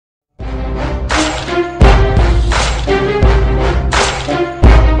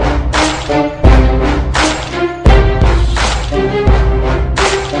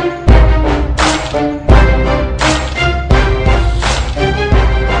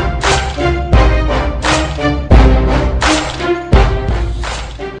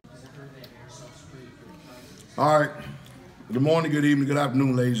Good morning, good evening, good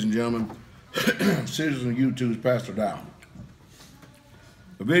afternoon, ladies and gentlemen. Citizens of YouTube's Pastor Dow.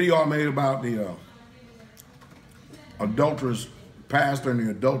 The video I made about the adulterous pastor and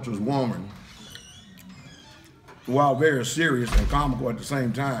the adulterous woman, while very serious and comical at the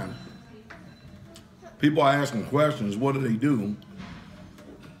same time, people are asking questions. What do they do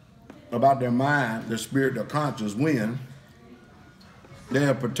about their mind, their spirit, their conscience when they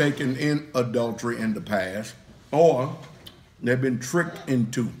have partaken in adultery in the past, or they've been tricked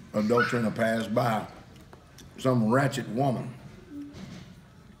into adultery in the past by some ratchet woman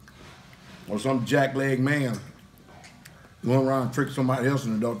or some jackleg man going around and trick somebody else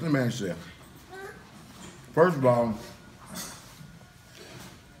in adultery. Let me ask you, first of all,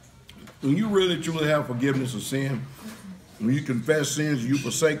 when you really truly have forgiveness of sin, when you confess sins, you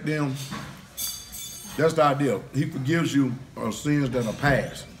forsake them, that's the idea. He forgives you of sins that are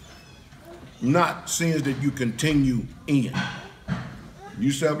past, not sins that you continue in.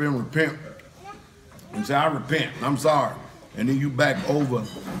 You step in and repent and say, I repent, I'm sorry. And then you back over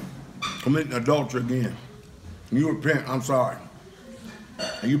committing adultery again. You repent, I'm sorry.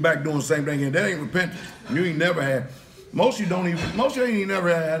 And you back doing the same thing again. That ain't repentance. You ain't never had, most of you ain't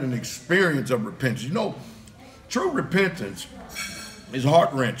never had an experience of repentance. You know, true repentance is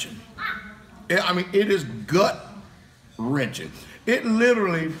heart-wrenching. I mean, it is gut-wrenching. It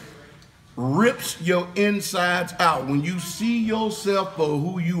literally rips your insides out when you see yourself for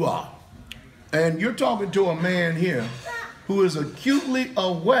who you are. And you're talking to a man here who is acutely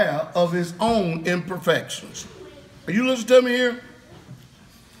aware of his own imperfections. Are you listening to me here?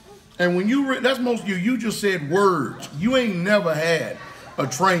 And when you, that's most of you, you just said words. You ain't never had a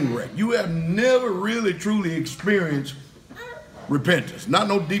train wreck. You have never really truly experienced repentance. Not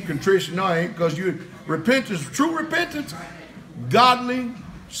no deep contrition, no, ain't, because repentance, true repentance, godly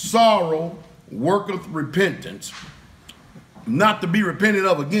sorrow worketh repentance, not to be repented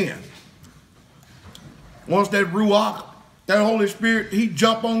of again. Once that Ruach, that Holy Spirit, he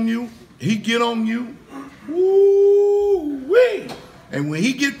jump on you, he get on you, woo-wee. And when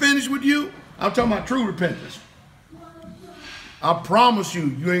he get finished with you, I'm talking about true repentance. I promise you,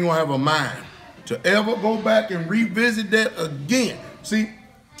 you ain't gonna have a mind to ever go back and revisit that again. See,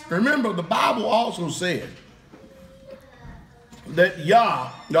 remember the Bible also said that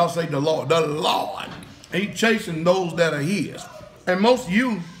y'all say the Lord, he chasing those that are his. And most of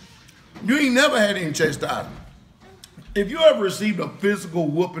you ain't never had any chastisement. If you ever received a physical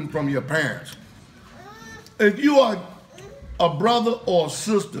whooping from your parents, if you are a brother or a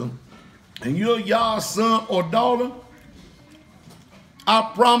sister and you're y'all's son or daughter,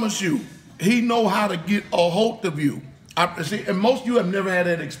 I promise you, he know how to get a hold of you. See, and most of you have never had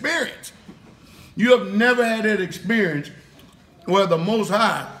that experience. You have never had that experience where the Most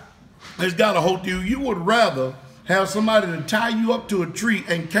High has got a hold of you. You would rather have somebody to tie you up to a tree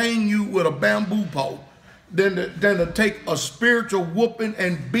and cane you with a bamboo pole than to take a spiritual whooping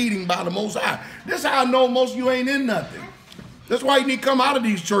and beating by the Most High. This is how I know most of you ain't in nothing. That's why you need to come out of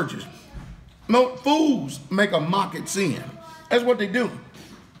these churches. No, fools make a mock at sin. That's what they do.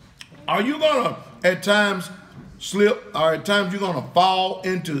 Are you gonna at times slip, or at times you're gonna fall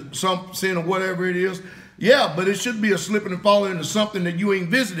into some sin or whatever it is? Yeah, but it should be a slipping and falling into something that you ain't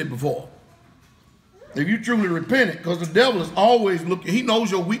visited before. If you truly repent it, because the devil is always looking, he knows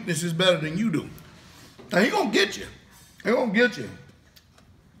your weaknesses better than you do. Now he gonna get you. He gonna get you.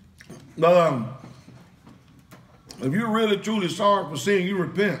 But if you're really truly sorry for sin, you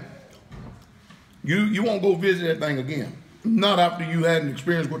repent. You won't go visit that thing again. Not after you had an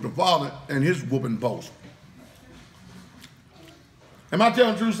experience with the Father and his whooping post. Am I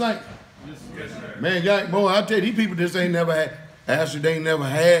telling the truth, Saint? Yes, sir. Man, boy, I tell you, these people just ain't never had, actually they ain't never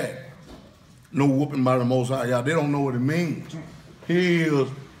had no whooping by the Most High God. They don't know what it means. He is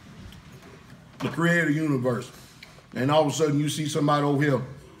the creator of the universe. And all of a sudden you see somebody over here,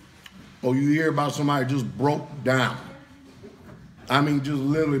 or you hear about somebody just broke down. I mean, just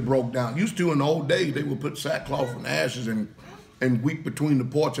literally broke down. Used to in the old days, they would put sackcloth and ashes and weep between the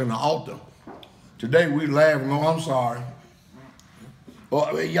porch and the altar. Today we laugh and go, I'm sorry.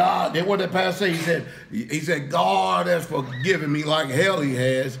 Well, y'all, what that pastor say? He said, God has forgiven me like hell he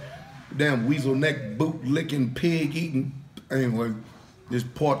has. Damn weasel neck, boot licking, pig eating. Anyway, this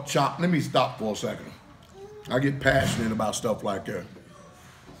pork chop. Let me stop for a second. I get passionate about stuff like that.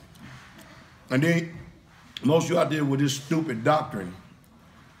 And then most of you out there with this stupid doctrine,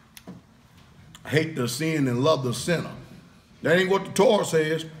 hate the sin and love the sinner. That ain't what the Torah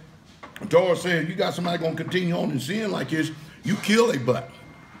says. The Torah says you got somebody gonna continue on in sin like this, you kill a butt.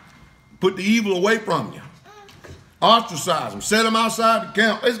 Put the evil away from you. Ostracize them, set them outside the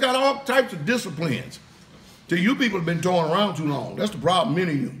camp. It's got all types of disciplines See, you people have been toying around too long. That's the problem,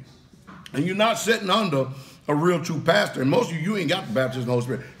 many of you. And you're not sitting under a real true pastor. And most of you ain't got the baptism of the Holy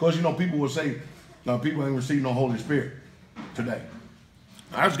Spirit. Because, you know, people will say, people ain't received no Holy Spirit today.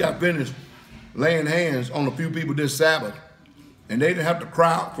 I just got finished laying hands on a few people this Sabbath. And they didn't have to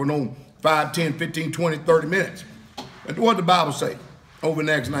cry out for no 5, 10, 15, 20, 30 minutes. That's what the Bible say over in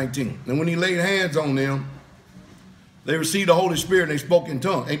Acts 19. And when he laid hands on them, they received the Holy Spirit and they spoke in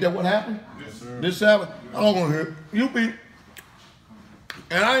tongues. Ain't that what happened? Yes, sir. This Sabbath? I don't want to hear it. You people.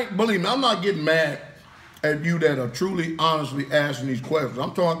 And I ain't, believe me, I'm not getting mad at you that are truly, honestly asking these questions.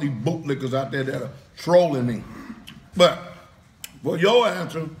 I'm talking about these bootlickers out there that are trolling me. But for your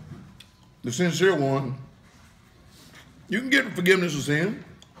answer, the sincere one, you can get forgiveness of sin.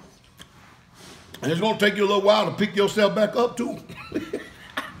 And it's going to take you a little while to pick yourself back up too.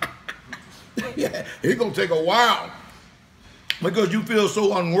 Yeah, it's going to take a while. Because you feel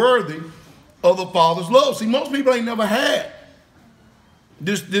so unworthy of the Father's love. See, most people ain't never had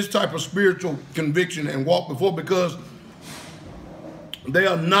this type of spiritual conviction and walk before because they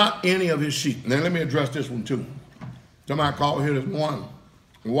are not any of his sheep. Now, let me address this one too. Somebody called here this one,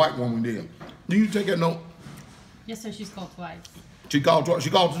 a white woman did. Do you take that note? Yes, sir. She's called twice. She called twice. She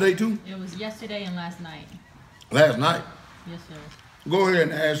called today too? It was yesterday and last night. Last night? Yes, sir. Go ahead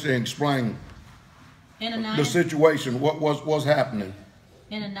and ask her and explain the situation, what's happening.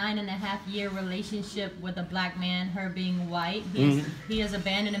 In a 9.5-year relationship with a black man, her being white, he has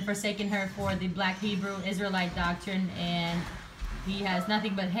abandoned and forsaken her for the black Hebrew Israelite doctrine, and he has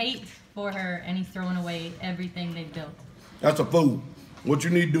nothing but hate for her, and he's throwing away everything they built. That's a fool. What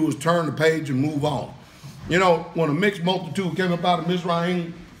you need to do is turn the page and move on. You know, when a mixed multitude came up out of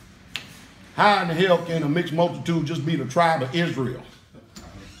Mizraim, how in the hell can a mixed multitude just be the tribe of Israel?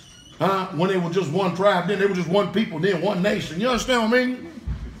 Huh? When they were just one tribe, then they were just one people, then one nation. You understand what I mean?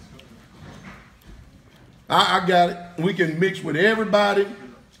 I got it. We can mix with everybody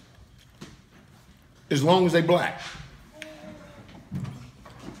as long as they black.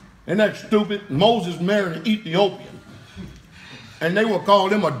 Isn't that stupid? Moses married an Ethiopian. And they will call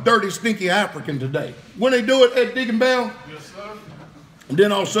them a dirty, stinky African today. When they do it at Deacon Bell, Yes, sir. and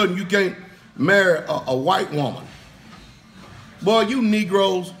then all of a sudden you can't marry a white woman. Boy, you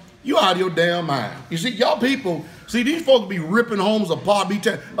Negroes, you out of your damn mind. You see, y'all people, see, these folks be ripping homes apart.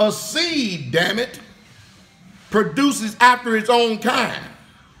 A seed, damn it, produces after its own kind.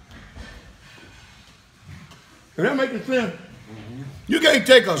 Is that making sense? You can't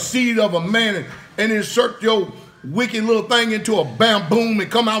take a seed of a man and insert your wicked little thing into a bamboom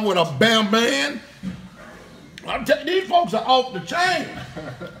and come out with a bam man. I'm telling you, these folks are off the chain.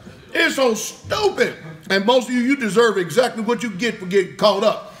 It's so stupid. And most of you deserve exactly what you get for getting caught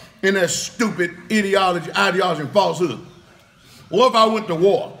up in that stupid ideology and falsehood. What if I went to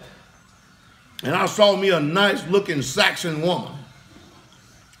war and I saw me a nice looking Saxon woman?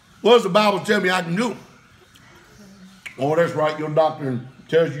 What does the Bible tell me I can do? Oh, that's right, your doctrine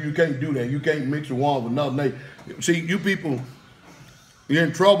tells you can't do that. You can't mix one with another. See, you people, you're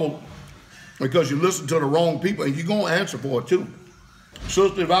in trouble because you listen to the wrong people, and you're going to answer for it too.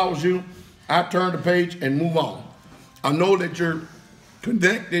 Sister, if I was you, I'd turn the page and move on. I know that you're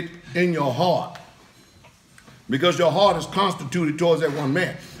connected in your heart because your heart is constituted towards that one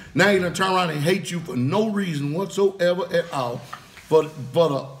man. Now you're going to turn around and hate you for no reason whatsoever at all for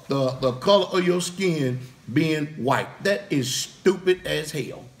the color of your skin being white. That is stupid as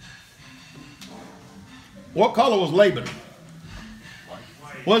hell. What color was Laban?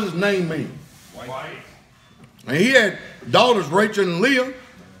 What does his name mean? White. And he had daughters, Rachel and Leah.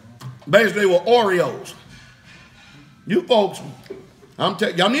 Basically, they were Oreos. You folks, I'm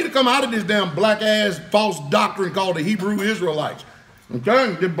telling y'all need to come out of this damn black ass false doctrine called the Hebrew Israelites. I'm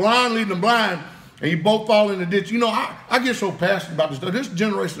telling you, they're blind leading the blind, and you both fall in the ditch. You know, I get so passionate about this stuff. This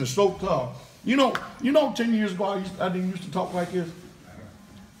generation is so tough. You know, 10 years ago, I didn't used to talk like this.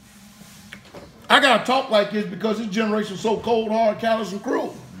 I got to talk like this because this generation is so cold, hard, callous, and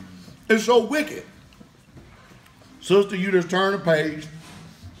cruel. It's so wicked. Sister, you just turn the page.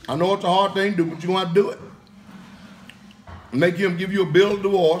 I know it's a hard thing to do, but you're going to have to do it. Make him give you a bill of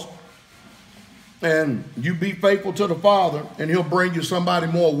divorce, and you be faithful to the Father, and he'll bring you somebody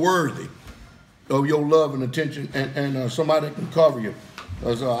more worthy of your love and attention, and somebody that can cover you.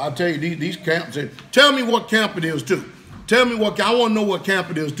 I'll tell you, these camps, tell me what camp it is too. Tell me what, I want to know what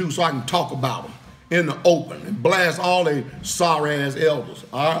camp it is too so I can talk about them in the open and blast all they sorry ass elders.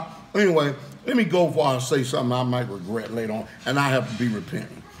 All right? Anyway, let me go before I say something I might regret later on, and I have to be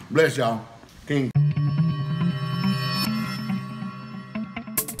repentant. Bless y'all. King.